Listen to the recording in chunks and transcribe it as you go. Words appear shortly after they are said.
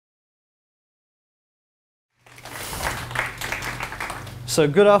So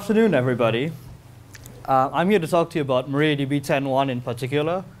good afternoon, everybody. I'm here to talk to you about MariaDB 10.1 in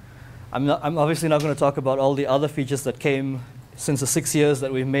particular. I'm obviously not going to talk about all the other features that came since the 6 years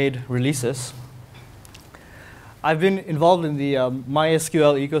that we've made releases. I've been involved in the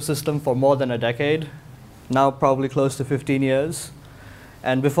MySQL ecosystem for more than a decade, now probably close to 15 years.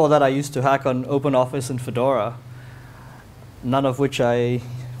 And before that, I used to hack on OpenOffice and Fedora, none of which I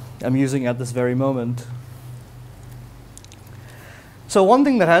am using at this very moment. So one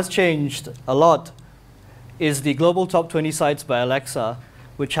thing that has changed a lot is the global top 20 sites by Alexa,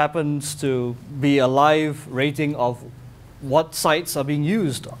 which happens to be a live rating of what sites are being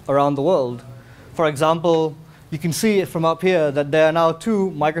used around the world. For example, you can see it from up here that there are now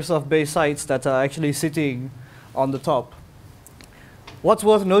 2 Microsoft-based sites that are actually sitting on the top. What's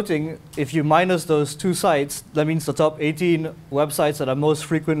worth noting, if you minus those 2 sites, that means the top 18 websites that are most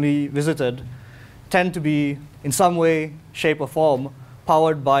frequently visited tend to be, in some way, shape, or form,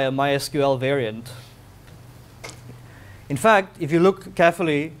 powered by a MySQL variant. In fact, if you look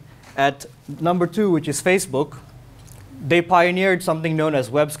carefully at number 2, which is Facebook, they pioneered something known as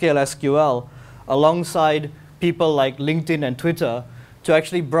web-scale SQL alongside people like LinkedIn and Twitter to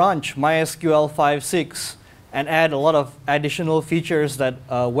actually branch MySQL 5.6 and add a lot of additional features that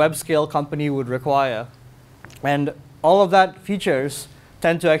a web-scale company would require. And all of that features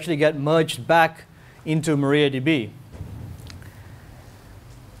tend to actually get merged back into MariaDB.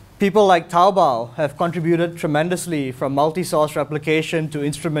 People like Taobao have contributed tremendously from multi-source replication to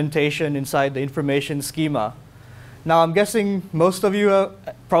instrumentation inside the information schema. Now, I'm guessing most of you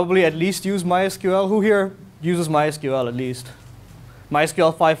probably at least use MySQL. Who here uses MySQL at least?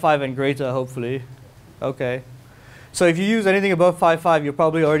 MySQL 5.5 and greater, hopefully. OK. So if you use anything above 5.5, you're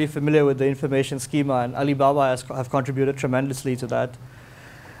probably already familiar with the information schema, and Alibaba have contributed tremendously to that.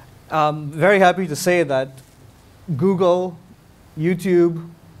 Very happy to say that Google, YouTube,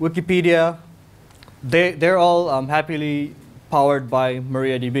 Wikipedia, they're all happily powered by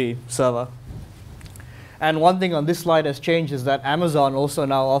MariaDB Server. And one thing on this slide has changed is that Amazon also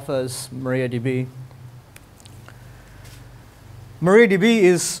now offers MariaDB. MariaDB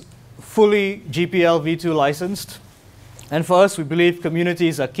is fully GPL v2 licensed. And for us, we believe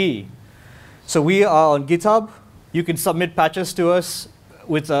communities are key. So we are on GitHub. You can submit patches to us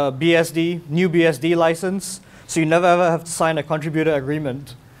with a new BSD license. So you never ever have to sign a contributor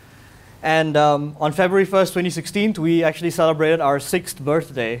agreement. And on February 1st, 2016, we actually celebrated our 6th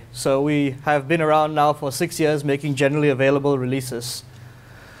birthday. So we have been around now for 6 years making generally available releases.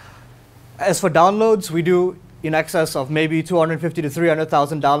 As for downloads, we do in excess of maybe 250 to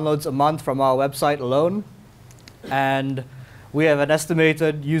 300,000 downloads a month from our website alone. And we have an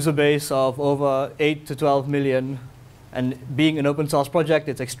estimated user base of over 8 to 12 million. And being an open source project,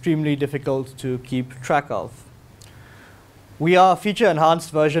 it's extremely difficult to keep track of. We are a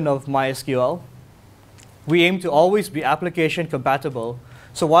feature-enhanced version of MySQL. We aim to always be application compatible.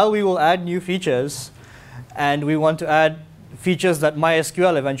 So while we will add new features, and we want to add features that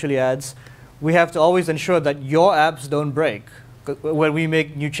MySQL eventually adds, we have to always ensure that your apps don't break when we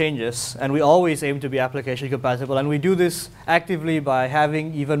make new changes. And we always aim to be application compatible. And we do this actively by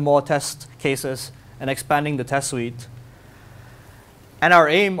having even more test cases and expanding the test suite. And our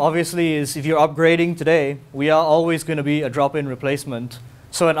aim, obviously, is if you're upgrading today, we are always going to be a drop-in replacement.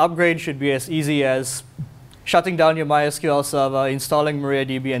 So an upgrade should be as easy as shutting down your MySQL server, installing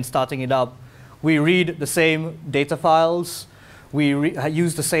MariaDB, and starting it up. We read the same data files. We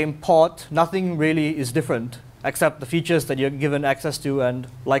use the same port. Nothing really is different, except the features that you're given access to and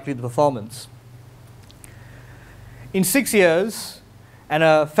likely the performance. In 6 years, and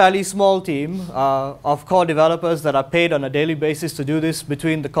a fairly small team of core developers that are paid on a daily basis to do this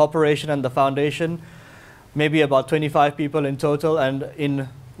between the corporation and the foundation, maybe about 25 people in total, and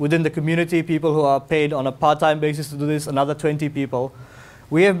within the community, people who are paid on a part-time basis to do this, another 20 people.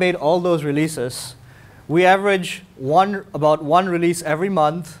 We have made all those releases. We average about one release every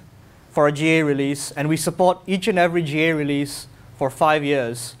month for a GA release, and we support each and every GA release for 5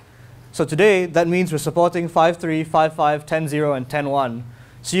 years. So today, that means we're supporting 5.3, 5.5, 10.0, and 10.1.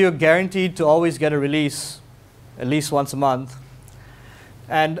 So you're guaranteed to always get a release at least once a month.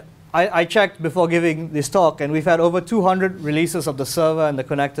 And I checked before giving this talk, and we've had over 200 releases of the server and the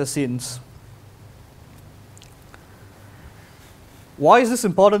connector since. Why is this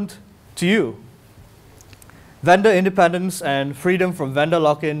important to you? Vendor independence and freedom from vendor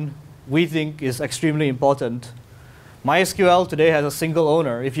lock-in, we think, is extremely important. MySQL today has a single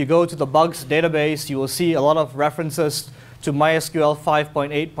owner. If you go to the bugs database, you will see a lot of references to MySQL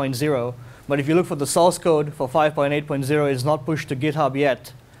 5.8.0. But if you look for the source code for 5.8.0, it's not pushed to GitHub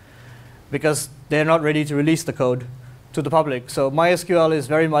yet because they're not ready to release the code. to the public. So MySQL is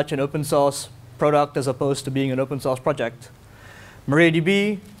very much an open source product as opposed to being an open source project.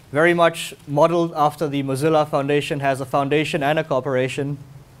 MariaDB, very much modeled after the Mozilla Foundation, has a foundation and a corporation.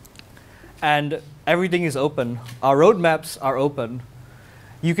 And everything is open. Our roadmaps are open.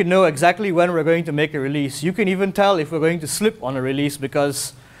 You can know exactly when we're going to make a release. You can even tell if we're going to slip on a release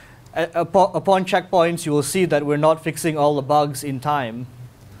because upon checkpoints, you will see that we're not fixing all the bugs in time.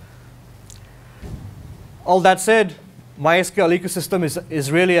 All that said, MySQL ecosystem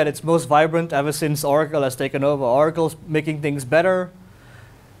is really at its most vibrant ever since Oracle has taken over. Oracle's making things better.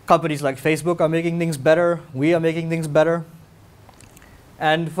 Companies like Facebook are making things better. We are making things better.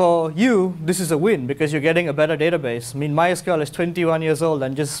 And for you, this is a win because you're getting a better database. I mean, MySQL is 21 years old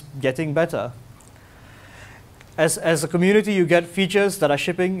and just getting better. As a community, you get features that are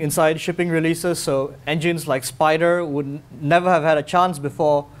shipping inside shipping releases. So engines like Spider would never have had a chance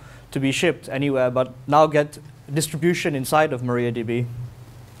before to be shipped anywhere, but now get distribution inside of MariaDB.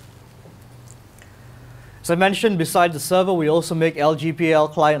 As I mentioned, besides the server, we also make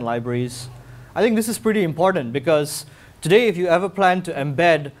LGPL client libraries. I think this is pretty important because today, if you ever plan to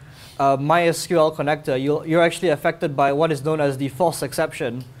embed a MySQL connector, you're actually affected by what is known as the FOSS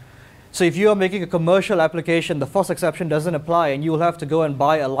exception. So if you are making a commercial application, the FOSS exception doesn't apply, and you will have to go and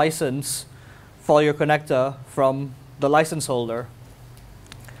buy a license for your connector from the license holder.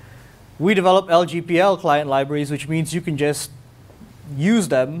 We develop LGPL client libraries, which means you can just use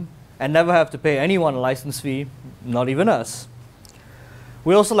them and never have to pay anyone a license fee, not even us.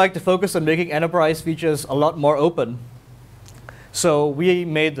 We also like to focus on making enterprise features a lot more open. So we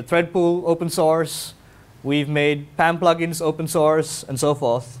made the thread pool open source. We've made PAM plugins open source, and so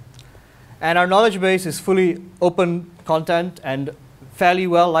forth. And our knowledge base is fully open content and fairly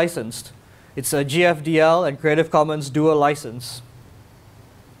well licensed. It's a GFDL and Creative Commons dual license.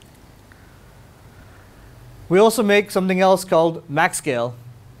 We also make something else called MaxScale.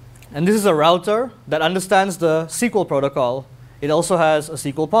 And this is a router that understands the SQL protocol. It also has a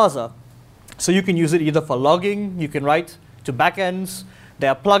SQL parser. So you can use it either for logging, you can write to backends. There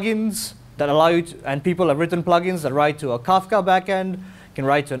are plugins that allow you to, and people have written plugins that write to a Kafka backend, can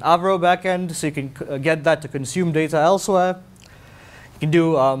write to an Avro backend, so you can get that to consume data elsewhere. You can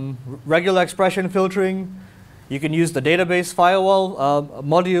do regular expression filtering. You can use the database firewall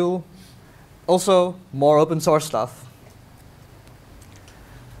module. Also, more open source stuff.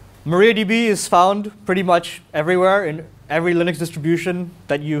 MariaDB is found pretty much everywhere in every Linux distribution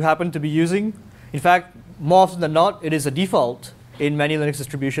that you happen to be using. In fact, more often than not, it is a default in many Linux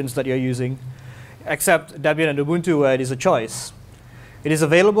distributions that you're using, except Debian and Ubuntu, where it is a choice. It is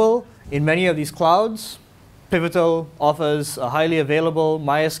available in many of these clouds. Pivotal offers a highly available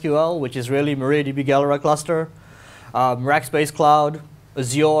MySQL, which is really MariaDB Galera cluster, Rackspace Cloud,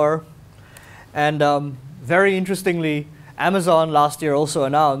 Azure, and very interestingly, Amazon last year also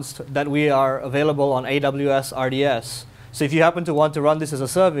announced that we are available on AWS RDS. So if you happen to want to run this as a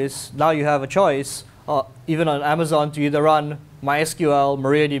service, now you have a choice, even on Amazon, to either run MySQL,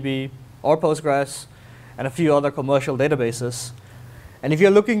 MariaDB, or Postgres, and a few other commercial databases. And if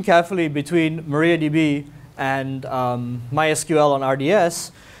you're looking carefully between MariaDB and MySQL on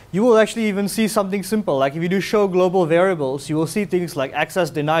RDS, you will actually even see something simple. Like if you do show global variables, you will see things like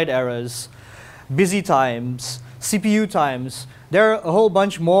access denied errors, busy times, CPU times. There are a whole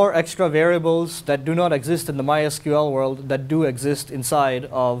bunch more extra variables that do not exist in the MySQL world that do exist inside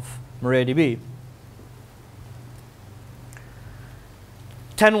of MariaDB.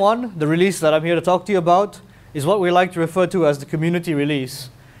 10.1, the release that I'm here to talk to you about, is what we like to refer to as the community release.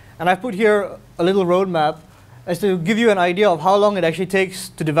 And I put here a little roadmap as to give you an idea of how long it actually takes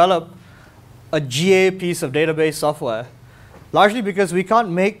to develop a GA piece of database software. Largely because we can't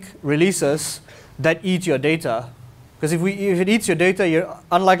make releases that eat your data. Because if it eats your data, you're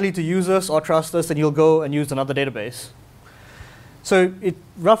unlikely to use us or trust us, and you'll go and use another database. So it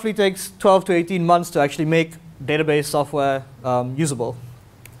roughly takes 12 to 18 months to actually make database software usable.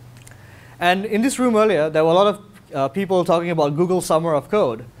 And in this room earlier, there were a lot of people talking about Google Summer of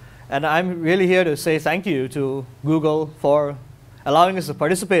Code. And I'm really here to say thank you to Google for allowing us to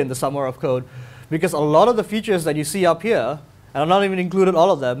participate in the Summer of Code. Because a lot of the features that you see up here, and I've not even included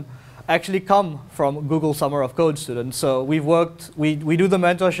all of them, actually come from Google Summer of Code students. So we do the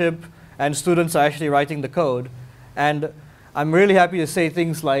mentorship, and students are actually writing the code. And I'm really happy to say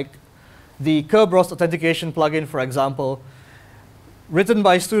things like the Kerberos authentication plugin, for example, written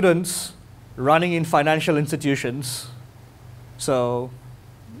by students running in financial institutions. So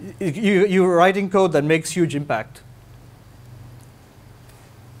you're writing code that makes huge impact.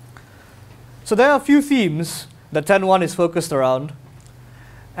 So there are a few themes that 10.1 is focused around.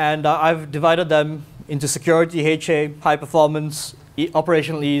 And I've divided them into security, HA, high performance,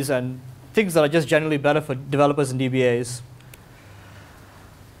 operational ease, and things that are just generally better for developers and DBAs.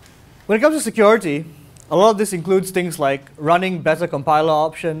 When it comes to security, a lot of this includes things like running better compiler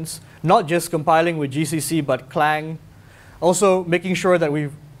options, not just compiling with GCC, but Clang. Also making sure that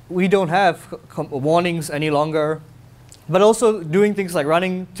we don't have warnings any longer, but also doing things like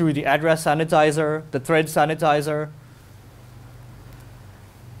running through the address sanitizer, the thread sanitizer.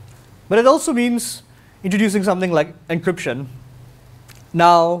 But it also means introducing something like encryption.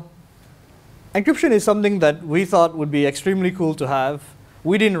 Now, encryption is something that we thought would be extremely cool to have.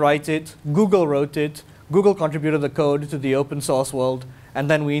 We didn't write it. Google wrote it. Google contributed the code to the open source world, and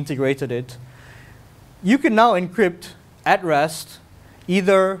then we integrated it. You can now encrypt at rest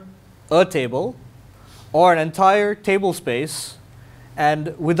either a table or an entire table space,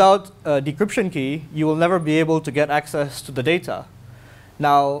 and without a decryption key, you will never be able to get access to the data.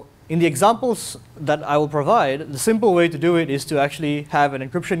 Now, in the examples that I will provide, the simple way to do it is to actually have an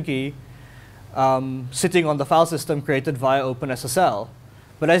encryption key sitting on the file system created via OpenSSL.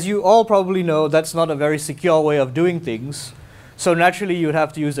 But as you all probably know, that's not a very secure way of doing things. So naturally, you would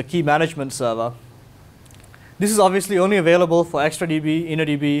have to use a key management server. This is obviously only available for ExtraDB,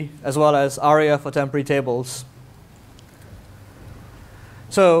 InnoDB, as well as ARIA for temporary tables.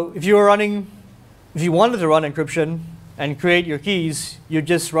 So if you wanted to run encryption and create your keys, you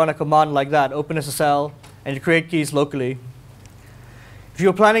just run a command like that, OpenSSL, and you create keys locally. If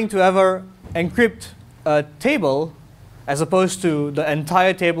you're planning to ever encrypt a table, as opposed to the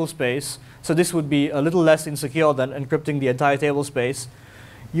entire table space, so this would be a little less insecure than encrypting the entire table space,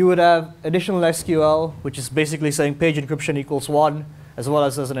 you would have additional SQL, which is basically saying page encryption equals 1, as well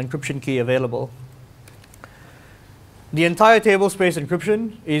as there's an encryption key available. The entire table space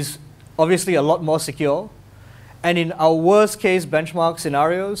encryption is obviously a lot more secure. And in our worst case benchmark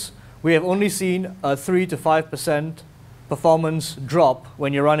scenarios, we have only seen a 3 to 5% performance drop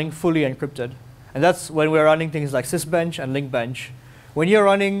when you're running fully encrypted. And that's when we're running things like sysbench and linkbench. When you're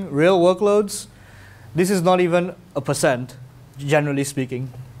running real workloads, this is not even a percent, generally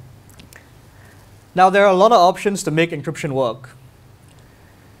speaking. Now, there are a lot of options to make encryption work.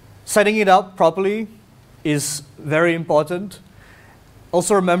 Setting it up properly is very important.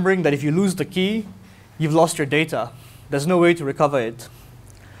 Also remembering that if you lose the key, you've lost your data. There's no way to recover it.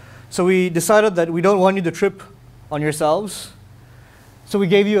 So we decided that we don't want you to trip on yourselves. So we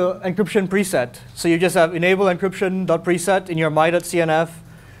gave you an encryption preset. So you just have enable encryption.preset in your my.cnf,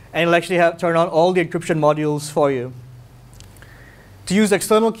 and it'll actually turn on all the encryption modules for you. To use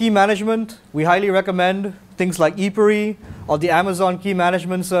external key management, we highly recommend things like ePeri or the Amazon Key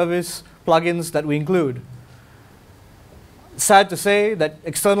Management Service plugins that we include. Sad to say that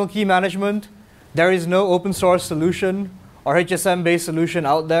external key management, there is no open source solution or HSM-based solution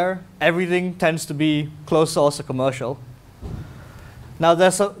out there. Everything tends to be closed source or commercial. Now,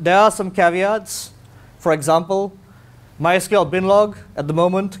 there are some caveats. For example, MySQL binlog at the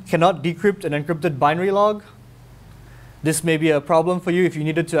moment cannot decrypt an encrypted binary log. This may be a problem for you if you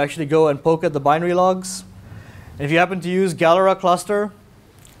needed to actually go and poke at the binary logs. And if you happen to use Galera cluster,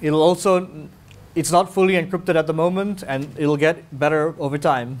 it's not fully encrypted at the moment, and it'll get better over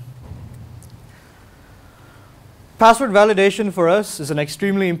time. Password validation for us is an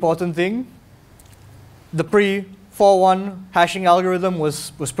extremely important thing. The pre-4.1 hashing algorithm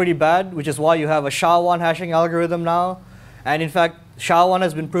was pretty bad, which is why you have a SHA-1 hashing algorithm now. And in fact, SHA-1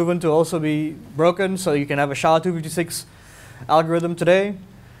 has been proven to also be broken, so you can have a SHA-256 algorithm today.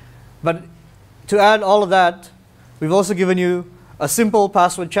 But to add all of that, we've also given you a simple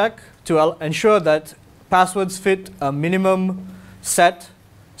password check to ensure that passwords fit a minimum set.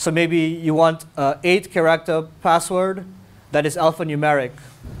 So maybe you want an 8-character password that is alphanumeric,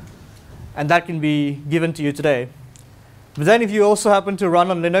 and that can be given to you today. But then if you also happen to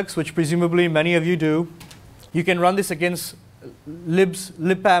run on Linux, which presumably many of you do, you can run this against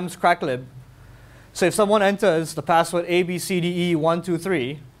libpam's cracklib. So if someone enters the password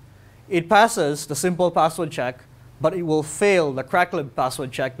ABCDE123, it passes the simple password check, but it will fail the cracklib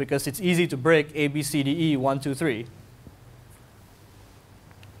password check because it's easy to break ABCDE123.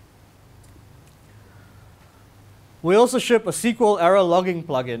 We also ship a SQL error logging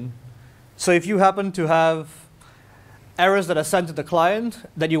plugin. So if you happen to have errors that are sent to the client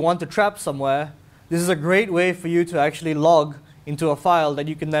that you want to trap somewhere, this is a great way for you to actually log into a file that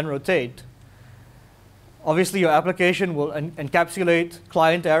you can then rotate. Obviously, your application will encapsulate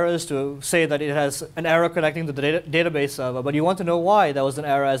client errors to say that it has an error connecting to the database server, but you want to know why there was an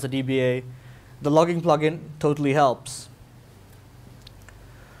error as a DBA. The logging plugin totally helps.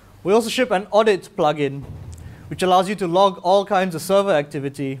 We also ship an audit plugin, which allows you to log all kinds of server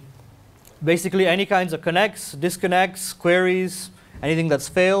activity. Basically, any kinds of connects, disconnects, queries, anything that's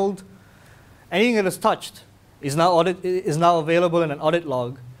failed, anything that is touched is now available in an audit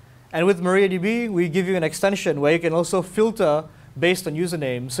log. And with MariaDB, we give you an extension where you can also filter based on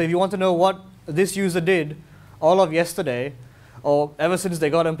username. So if you want to know what this user did all of yesterday, or ever since they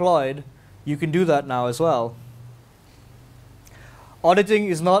got employed, you can do that now as well. Auditing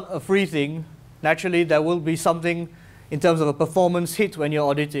is not a free thing. Naturally, there will be something in terms of a performance hit when you're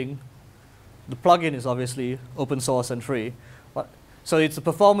auditing. The plugin is obviously open source and free. So it's the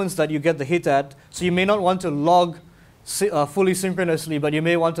performance that you get the hit at. So you may not want to log fully synchronously, but you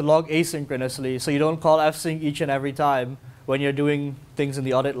may want to log asynchronously, so you don't call fsync each and every time when you're doing things in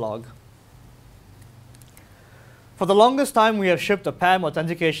the audit log. For the longest time, we have shipped a PAM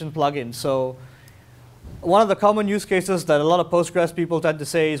authentication plugin. So one of the common use cases that a lot of Postgres people tend to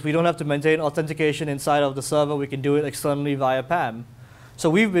say is we don't have to maintain authentication inside of the server. We can do it externally via PAM. So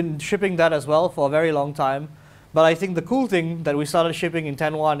we've been shipping that as well for a very long time. But I think the cool thing that we started shipping in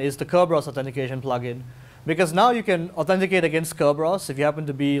 10.1 is the Kerberos authentication plugin. Because now you can authenticate against Kerberos if you happen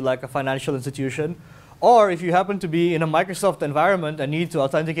to be like a financial institution. Or if you happen to be in a Microsoft environment and need to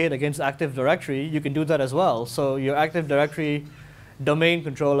authenticate against Active Directory, you can do that as well. So your Active Directory domain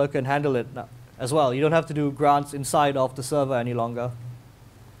controller can handle it as well. You don't have to do grants inside of the server any longer.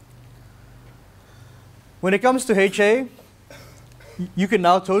 When it comes to HA, you can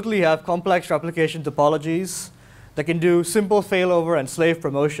now totally have complex replication topologies that can do simple failover and slave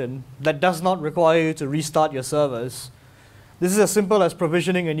promotion that does not require you to restart your servers. This is as simple as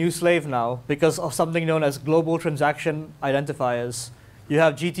provisioning a new slave now because of something known as global transaction identifiers. You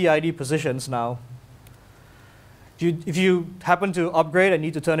have GTID positions now. If you happen to upgrade and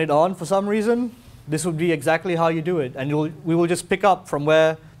need to turn it on for some reason, this would be exactly how you do it. And we will just pick up from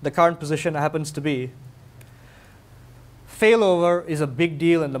where the current position happens to be. Failover is a big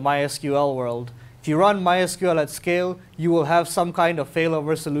deal in the MySQL world. If you run MySQL at scale, you will have some kind of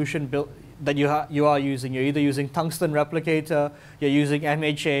failover solution built that you are using. You're either using Tungsten Replicator, you're using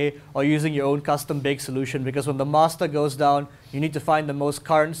MHA, or using your own custom-baked solution, because when the master goes down, you need to find the most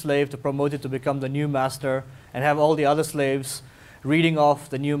current slave to promote it to become the new master and have all the other slaves reading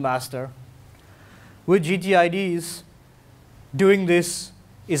off the new master. With GTIDs, doing this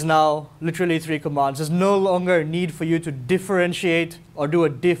is now literally 3 commands. There's no longer a need for you to differentiate or do a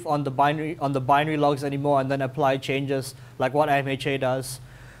diff on the binary logs anymore and then apply changes like what MHA does.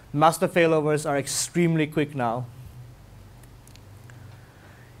 Master failovers are extremely quick now.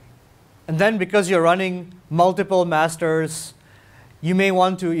 And then because you're running multiple masters, you may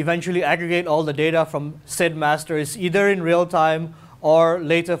want to eventually aggregate all the data from said masters either in real time or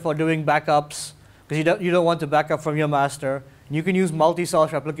later for doing backups, because you don't want to back up from your master. You can use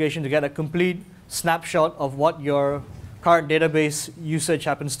multi-source replication to get a complete snapshot of what your current database usage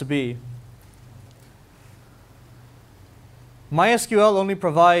happens to be. MySQL only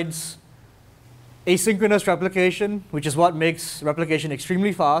provides asynchronous replication, which is what makes replication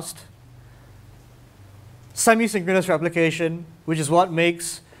extremely fast. Semi-synchronous replication, which is what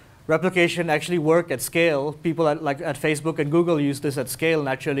makes replication actually work at scale. People at Facebook and Google use this at scale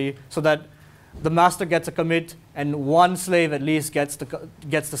naturally, so that the master gets a commit and one slave at least gets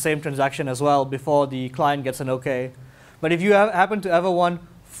the same transaction as well before the client gets an OK. But if you happen to ever want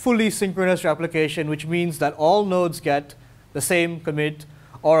fully synchronous replication, which means that all nodes get the same commit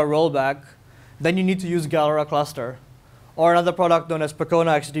or a rollback, then you need to use Galera cluster or another product known as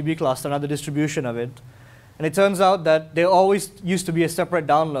Percona XDB cluster, another distribution of it. And it turns out that there always used to be a separate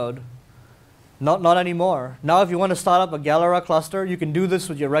download. Not anymore. Now if you want to start up a Galera cluster, you can do this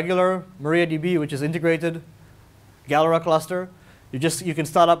with your regular MariaDB, which is integrated Galera cluster. You can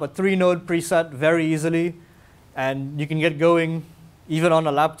start up a 3-node preset very easily, and you can get going even on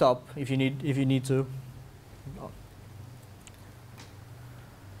a laptop if you need to.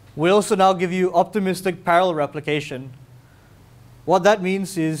 We also now give you optimistic parallel replication. What that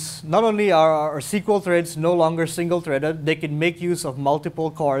means is not only are our SQL threads no longer single-threaded, they can make use of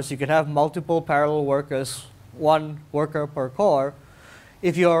multiple cores. You can have multiple parallel workers, 1 worker per core.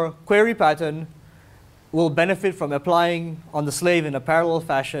 If your query pattern will benefit from applying on the slave in a parallel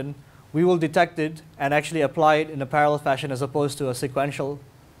fashion, we will detect it and actually apply it in a parallel fashion as opposed to a sequential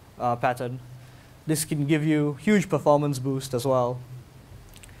pattern. This can give you huge performance boost as well.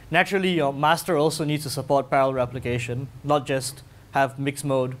 Naturally, your master also needs to support parallel replication, not just have mixed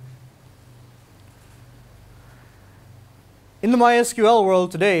mode. In the MySQL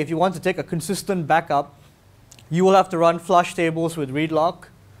world today, if you want to take a consistent backup, you will have to run flush tables with read lock.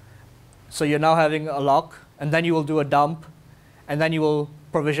 So you're now having a lock, and then you will do a dump, and then you will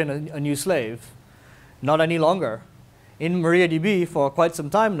provision a new slave. Not any longer. In MariaDB, for quite some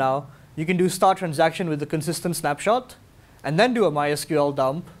time now, you can do start transaction with the consistent snapshot, and then do a MySQL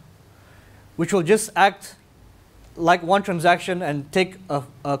dump, which will just act like one transaction and take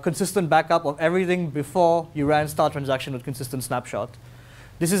a consistent backup of everything before you ran start transaction with consistent snapshot.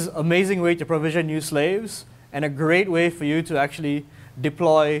 This is an amazing way to provision new slaves and a great way for you to actually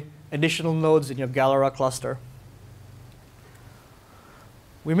deploy additional nodes in your Galera cluster.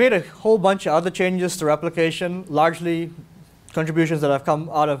 We made a whole bunch of other changes to replication, largely contributions that have come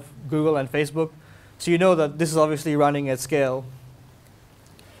out of Google and Facebook. So you know that this is obviously running at scale.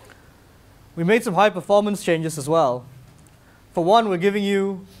 We made some high performance changes as well. For one, we're giving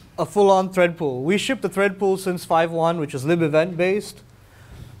you a full-on thread pool. We shipped the thread pool since 5.1, which is libevent based.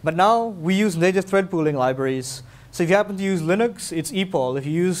 But now we use native thread pooling libraries. So if you happen to use Linux, it's ePOL. If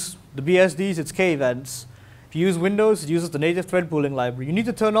you use the BSDs, it's K-events. If you use Windows, it uses the native thread pooling library. You need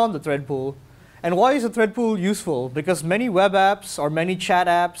to turn on the thread pool. And why is a thread pool useful? Because many web apps or many chat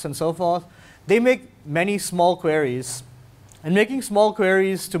apps and so forth, they make many small queries. And making small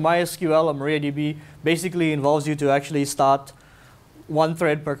queries to MySQL or MariaDB basically involves you to actually start one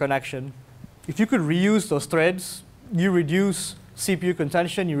thread per connection. If you could reuse those threads, you reduce CPU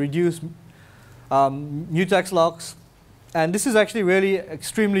contention, you reduce mutex locks. And this is actually really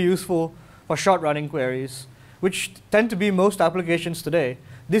extremely useful for short-running queries, which tend to be most applications today.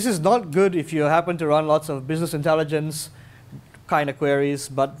 This is not good if you happen to run lots of business intelligence kind of queries,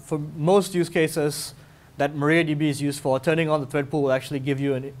 but for most use cases that MariaDB is used for, turning on the thread pool will actually give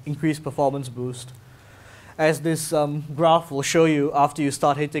you an increased performance boost. As this graph will show you after you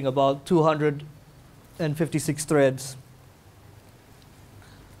start hitting about 256 threads.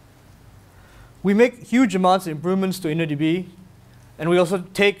 We make huge amounts of improvements to InnoDB, and we also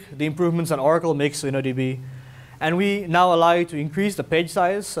take the improvements that Oracle makes to InnoDB. And we now allow you to increase the page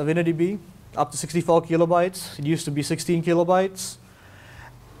size of InnoDB up to 64 kilobytes. It used to be 16 kilobytes.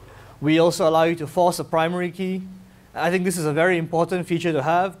 We also allow you to force a primary key. I think this is a very important feature to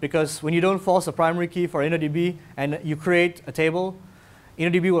have, because when you don't force a primary key for InnoDB and you create a table,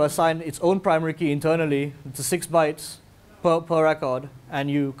 InnoDB will assign its own primary key internally to 6 bytes per record, and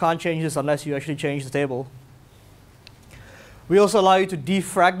you can't change this unless you actually change the table. We also allow you to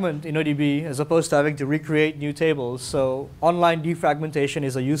defragment InnoDB as opposed to having to recreate new tables. So online defragmentation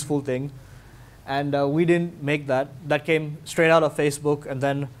is a useful thing, and we didn't make that. That came straight out of Facebook and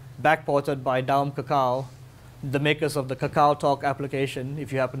then backported by Daum Kakao, the makers of the Kakao Talk application,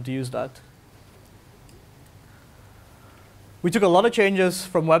 if you happen to use that. We took a lot of changes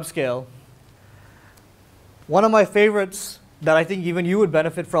from WebScale. One of my favorites that I think even you would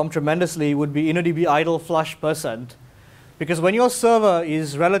benefit from tremendously would be InnoDB idle flush %. Because when your server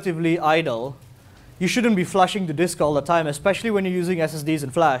is relatively idle, you shouldn't be flushing to disk all the time, especially when you're using SSDs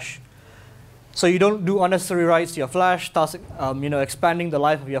and flash. So you don't do unnecessary writes to your flash, thus expanding the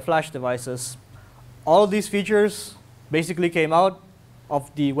life of your flash devices. All of these features basically came out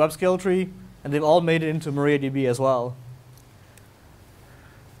of the WebScale tree, and they've all made it into MariaDB as well.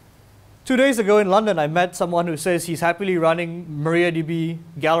 2 days ago in London, I met someone who says he's happily running MariaDB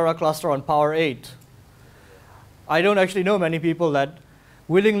Galera cluster on Power 8. I don't actually know many people that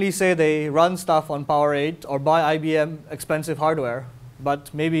willingly say they run stuff on Power 8 or buy IBM expensive hardware,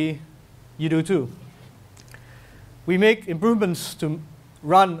 but maybe you do too. We make improvements to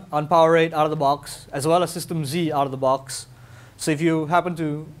run on Power 8 out of the box, as well as System Z out of the box. So if you happen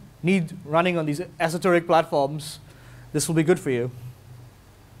to need running on these esoteric platforms, this will be good for you.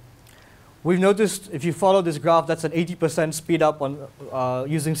 We've noticed, if you follow this graph, that's an 80% speed up on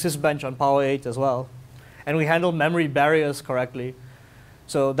using Sysbench on Power 8 as well. And we handle memory barriers correctly.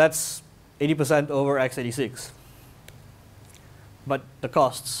 So that's 80% over x86. But the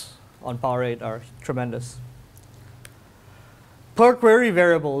costs on Power 8 are tremendous. Per query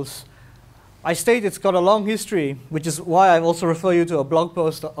variables, I state it's got a long history, which is why I also refer you to a blog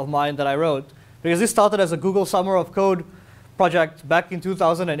post of mine that I wrote. Because this started as a Google Summer of Code project back in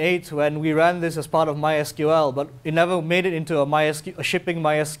 2008 when we ran this as part of MySQL, but it never made it into a shipping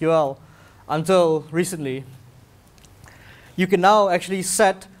MySQL until recently. You can now actually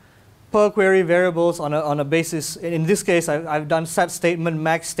set per query variables on a basis. In this case, I've done set statement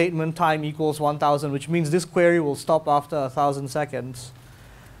max statement time equals 1000, which means this query will stop after 1000 seconds.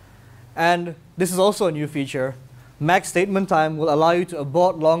 And this is also a new feature. Max statement time will allow you to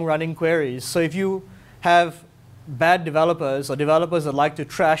abort long-running queries. So if you have bad developers or developers that like to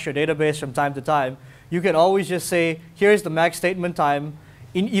trash your database from time to time, you can always just say, here's the max statement time,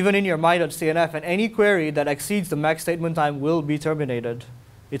 even in your my.cnf, and any query that exceeds the max statement time will be terminated.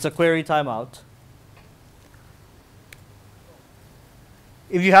 It's a query timeout.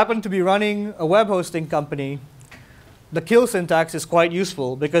 If you happen to be running a web hosting company, the kill syntax is quite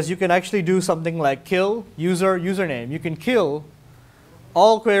useful because you can actually do something like kill user username. You can kill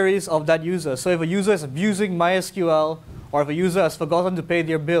all queries of that user. So if a user is abusing MySQL, or if a user has forgotten to pay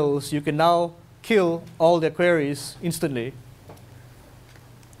their bills, you can now kill all their queries instantly.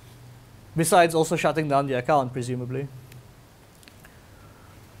 Besides also shutting down the account, presumably.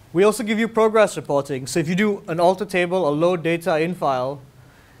 We also give you progress reporting. So if you do an alter table or load data in file,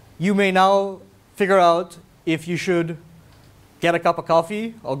 you may now figure out if you should get a cup of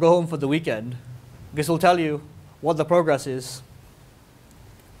coffee or go home for the weekend, because it'll tell you what the progress is.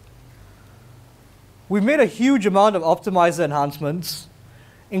 We've made a huge amount of optimizer enhancements,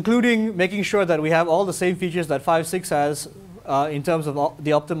 including making sure that we have all the same features that 5.6 has in terms of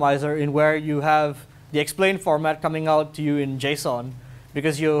the optimizer, in where you have the explain format coming out to you in JSON,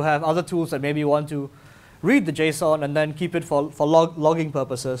 because you have other tools that maybe you want to read the JSON and then keep it for logging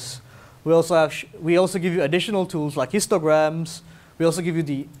purposes. We also give you additional tools like histograms. We also give you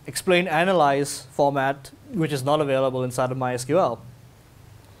the explain analyze format, which is not available inside of MySQL.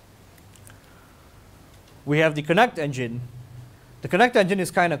 We have the Connect engine. The Connect engine is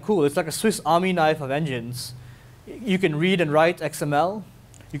kind of cool. It's like a Swiss Army knife of engines. You can read and write XML.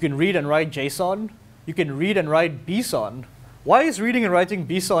 You can read and write JSON. You can read and write BSON. Why is reading and writing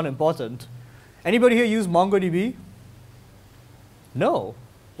BSON important? Anybody here use MongoDB? No.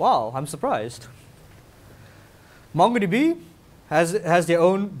 Wow, I'm surprised. MongoDB has their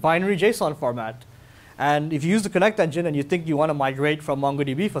own binary JSON format. And if you use the Connect engine and you think you want to migrate from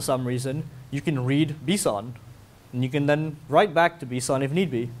MongoDB for some reason, you can read BSON. And you can then write back to BSON if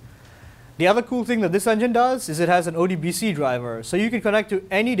need be. The other cool thing that this engine does is it has an ODBC driver. So you can connect to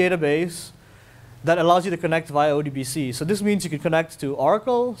any database that allows you to connect via ODBC. So this means you can connect to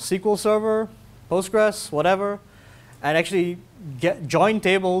Oracle, SQL Server, Postgres, whatever, and actually join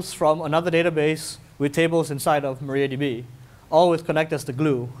tables from another database with tables inside of MariaDB, all with Connect as the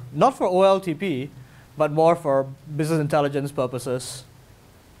glue. Not for OLTP, but more for business intelligence purposes.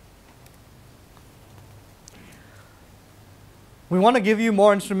 We want to give you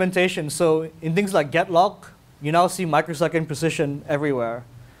more instrumentation. So in things like getLock, you now see microsecond precision everywhere.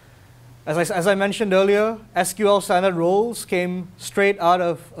 As I mentioned earlier, SQL standard roles came straight out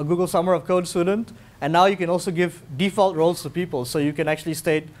of a Google Summer of Code student. And now you can also give default roles to people. So you can actually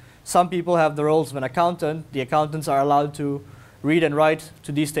state some people have the roles of an accountant. The accountants are allowed to read and write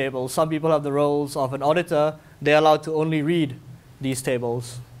to these tables. Some people have the roles of an auditor. They're allowed to only read these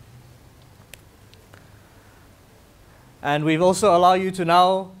tables. And we've also allowed you to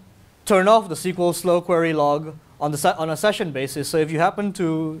now turn off the SQL slow query log on a session basis. So if you happen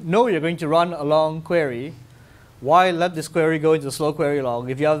to know you're going to run a long query, why let this query go into the slow query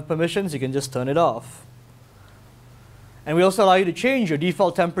log? If you have permissions, you can just turn it off. And we also allow you to change your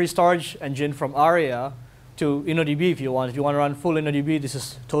default temporary storage engine from ARIA to InnoDB if you want. If you want to run full InnoDB, this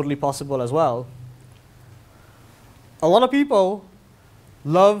is totally possible as well. A lot of people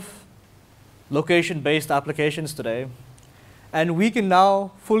love location-based applications today. And we can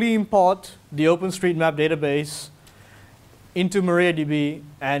now fully import the OpenStreetMap database into MariaDB,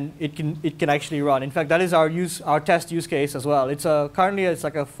 and it can actually run. In fact, that is our test use case as well. Currently it's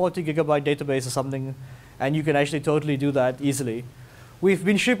like a 40 gigabyte database or something, and you can actually totally do that easily. We've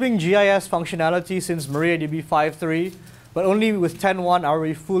been shipping GIS functionality since MariaDB 5.3, but only with 10.1 are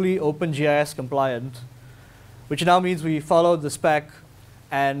we fully OpenGIS compliant, which now means we follow the spec,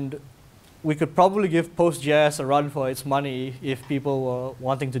 and we could probably give PostGIS a run for its money if people were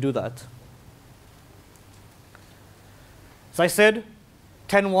wanting to do that. As I said,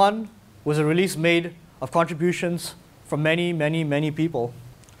 10.1 was a release made of contributions from many, many, many people.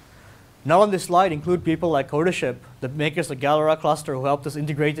 Now on this slide include people like Codeship, the makers of the Galera cluster, who helped us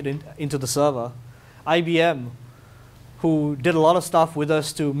integrate it into the server. IBM, who did a lot of stuff with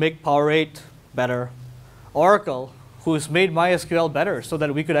us to make Power 8 better. Oracle, who's made MySQL better so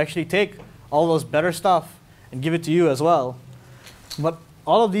that we could actually take all those better stuff and give it to you as well. But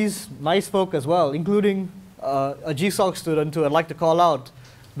all of these nice folk as well, including a GSOC student who I'd like to call out,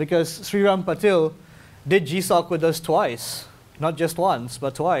 because Sriram Patil did GSOC with us twice. Not just once,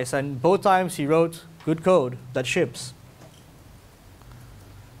 but twice. And both times he wrote good code that ships.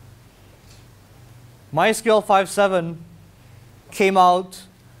 MySQL 5.7 came out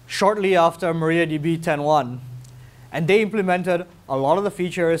shortly after MariaDB 10.1. And they implemented a lot of the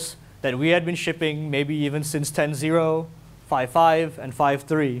features that we had been shipping maybe even since 10.0, 5.5, and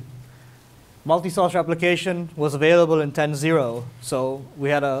 5.3. Multi-source replication was available in 10.0, so we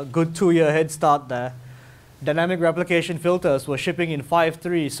had a good 2-year head start there. Dynamic replication filters were shipping in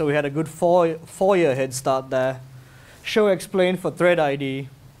 5.3, so we had a good 4-year head start there. Show explain for thread ID,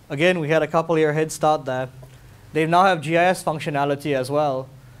 again we had a couple-year head start there. They now have GIS functionality as well.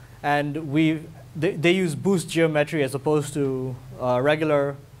 And they use boost geometry as opposed to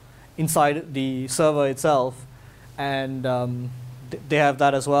regular inside the server itself. And they have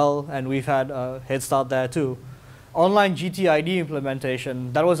that as well, and we've had a head start there too. Online GTID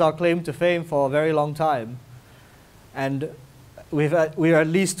implementation, that was our claim to fame for a very long time. And we are at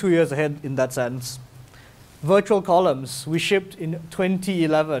least 2 years ahead in that sense. Virtual columns, we shipped in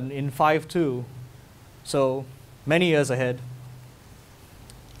 2011 in 5.2, so many years ahead.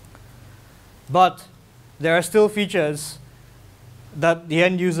 But there are still features that the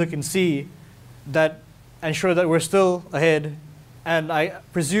end user can see that ensure that we're still ahead. And I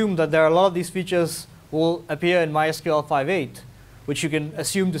presume that there are a lot of these features will appear in MySQL 5.8, which you can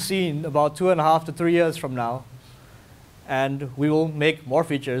assume to see in about 2.5 to 3 years from now. And we will make more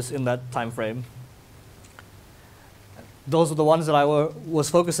features in that time frame. Those are the ones that I was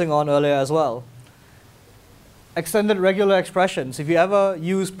focusing on earlier as well. Extended regular expressions. If you ever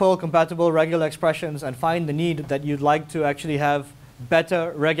use Perl-compatible regular expressions and find the need that you'd like to actually have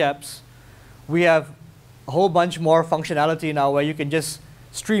better regex, we have a whole bunch more functionality now where you can just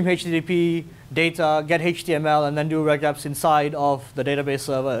stream HTTP data, get HTML, and then do regex inside of the database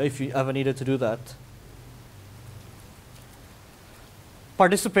server if you ever needed to do that.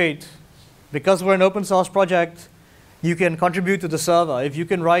 Participate. Because we're an open source project, you can contribute to the server. If you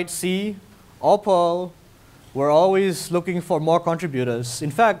can write C or Perl, we're always looking for more contributors.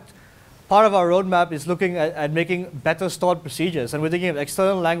 In fact, part of our roadmap is looking at making better stored procedures. And we're thinking of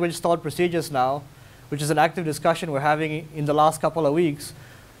external language stored procedures now, which is an active discussion we're having in the last couple of weeks.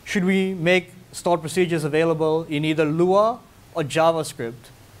 Should we make stored procedures available in either Lua or JavaScript?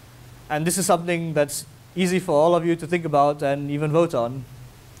 And this is something that's easy for all of you to think about and even vote on.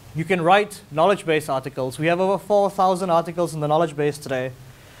 You can write knowledge base articles. We have over 4,000 articles in the knowledge base today.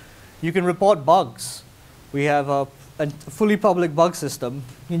 You can report bugs. We have a fully public bug system.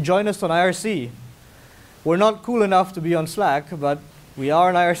 You can join us on IRC. We're not cool enough to be on Slack, but we are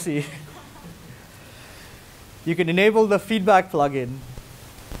on IRC. You can enable the feedback plugin.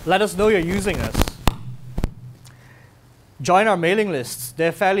 Let us know you're using us. Join our mailing lists.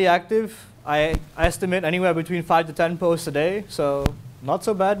 They're fairly active. I estimate anywhere between 5 to 10 posts a day, so not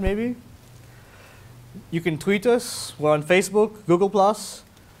so bad maybe. You can tweet us. We're on Facebook, Google+.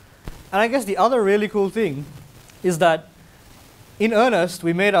 And I guess the other really cool thing is that in earnest,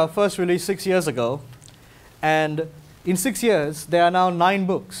 we made our first release 6 years ago. And in 6 years, there are now 9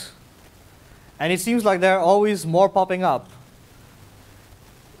 books. And it seems like there are always more popping up,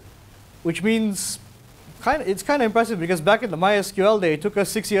 which means it's kind of impressive because back in the MySQL day, it took us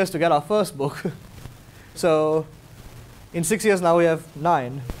 6 years to get our first book. So in 6 years now, we have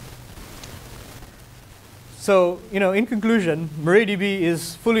 9. So, in conclusion, MariaDB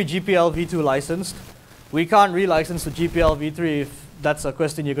is fully GPL v2 licensed. We can't relicense to GPL v3 if that's a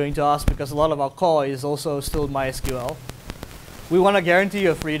question you're going to ask, because a lot of our core is also still MySQL. We want to guarantee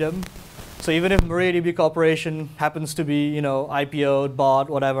your freedom. So even if MariaDB Corporation happens to be, IPO'd, bought,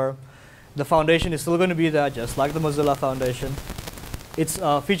 whatever, the foundation is still going to be there, just like the Mozilla Foundation. It's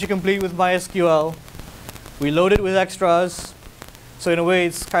feature complete with MySQL. We load it with extras. So in a way,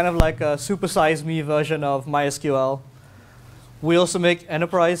 it's kind of like a supersize me version of MySQL. We also make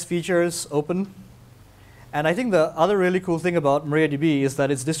enterprise features open. And I think the other really cool thing about MariaDB is that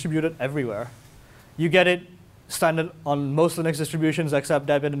it's distributed everywhere. You get it standard on most Linux distributions except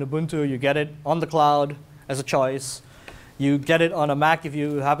Debian and Ubuntu. You get it on the cloud as a choice. You get it on a Mac if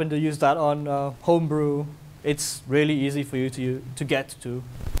you happen to use that on Homebrew. It's really easy for you to get to.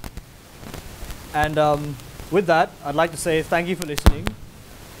 And with that, I'd like to say thank you for listening.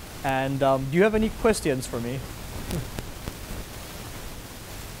 And do you have any questions for me?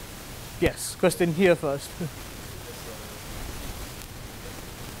 Yes, question here first.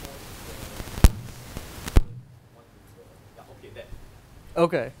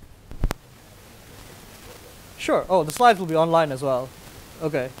 Okay. Sure. Oh, the slides will be online as well.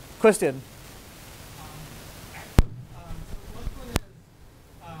 Okay. Question.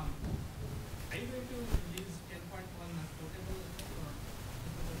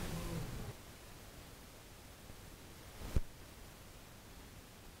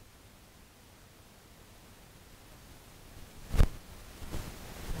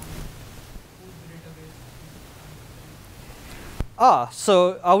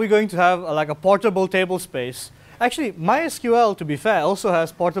 So are we going to have like a portable table space? Actually, MySQL, to be fair, also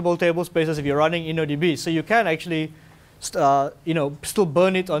has portable table spaces if you're running InnoDB. So you can actually, still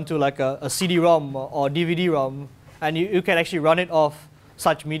burn it onto like a CD-ROM or DVD-ROM, and you can actually run it off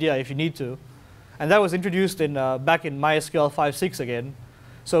such media if you need to. And that was introduced in back in MySQL 5.6 again.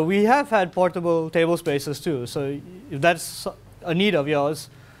 So we have had portable table spaces too. So if that's a need of yours,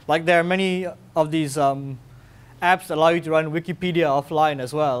 like there are many of these apps that allow you to run Wikipedia offline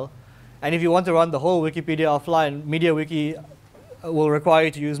as well. And if you want to run the whole Wikipedia offline, MediaWiki will require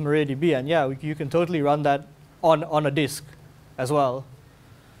you to use MariaDB. And yeah, you can totally run that on a disk as well.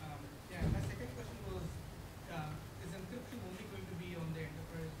 Yeah, my second question was, is encryption only going to be on the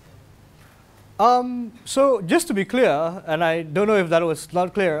enterprise? So just to be clear, and I don't know if that was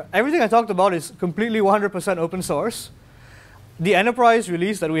not clear, everything I talked about is completely 100% open source. The enterprise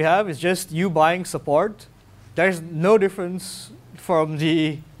release that we have is just you buying support. There's no difference from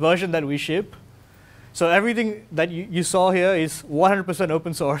the version that we ship. So everything that you saw here is 100%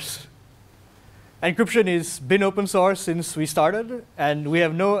 open source. Encryption has been open source since we started, and we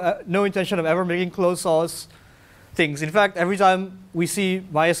have no intention of ever making closed source things. In fact, every time we see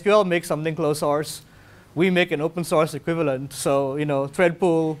MySQL make something closed source, we make an open source equivalent. So, thread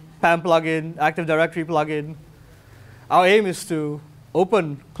pool, PAM plugin, Active Directory plugin. Our aim is to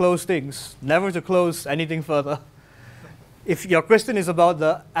open close things, never to close anything further. If your question is about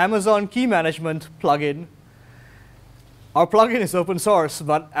the Amazon key management plugin, our plugin is open source,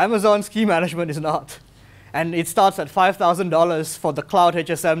 but Amazon's key management is not. And it starts at $5,000 for the cloud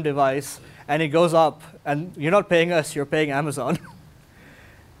HSM device, and it goes up. And you're not paying us, you're paying Amazon.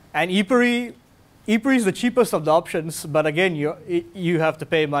 And ePri is the cheapest of the options, but again, you have to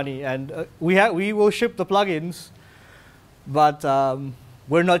pay money. And we will ship the plugins, but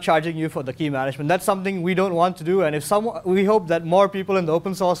we're not charging you for the key management. That's something we don't want to do. And we hope that more people in the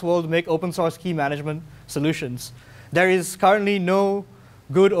open source world make open source key management solutions. There is currently no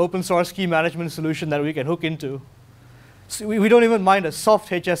good open source key management solution that we can hook into. So we don't even mind a soft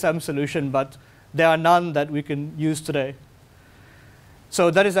HSM solution, but there are none that we can use today.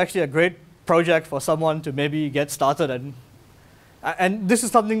 So that is actually a great project for someone to maybe get started. And this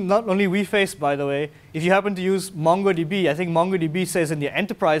is something not only we face, by the way. If you happen to use MongoDB, I think MongoDB says in the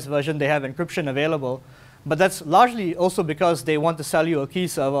enterprise version they have encryption available. But that's largely also because they want to sell you a key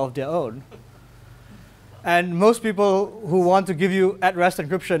server of their own. And most people who want to give you at-rest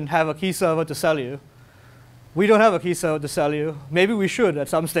encryption have a key server to sell you. We don't have a key server to sell you. Maybe we should at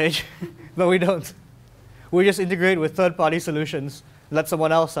some stage, but we don't. We just integrate with third-party solutions, let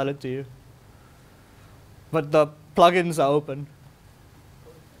someone else sell it to you. But the plugins are open.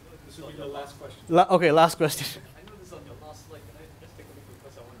 This will be the last question. OK, last question. I know this is on your last slide. Can I just take a look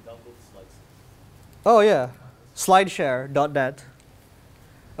because I want to download the slides? Oh, yeah. Slideshare.net.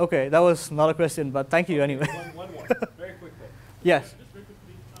 OK, that was not a question, but thank you anyway. One more. Very quick though. Yes. Just very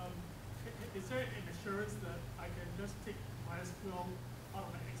quickly, is there an assurance that I can just take MySQL out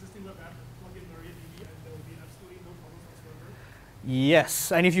of my existing web app and plug in MariaDB and there will be absolutely no problems whatsoever?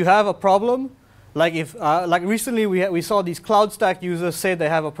 Yes, and if you have a problem, like recently we saw these Cloud Stack users say they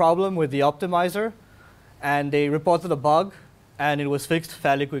have a problem with the optimizer, and they reported a bug, and it was fixed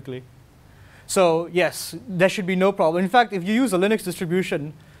fairly quickly. So yes, there should be no problem. In fact, if you use a Linux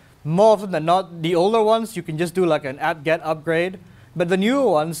distribution, more often than not, the older ones, you can just do like an apt-get upgrade. But the newer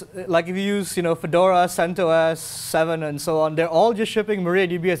ones, like if you use Fedora, CentOS, 7, and so on, they're all just shipping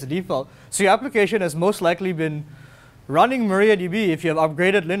MariaDB as a default. So your application has most likely been running MariaDB if you have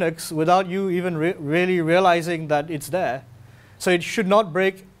upgraded Linux without you even really realizing that it's there. So it should not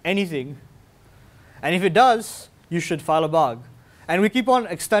break anything. And if it does, you should file a bug. And we keep on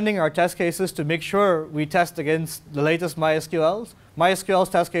extending our test cases to make sure we test against the latest MySQLs. MySQL's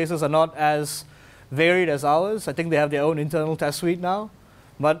test cases are not as varied as ours. I think they have their own internal test suite now.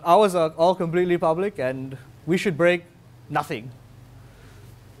 But ours are all completely public, and we should break nothing.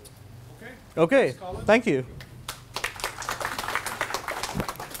 Okay. OK, thank you.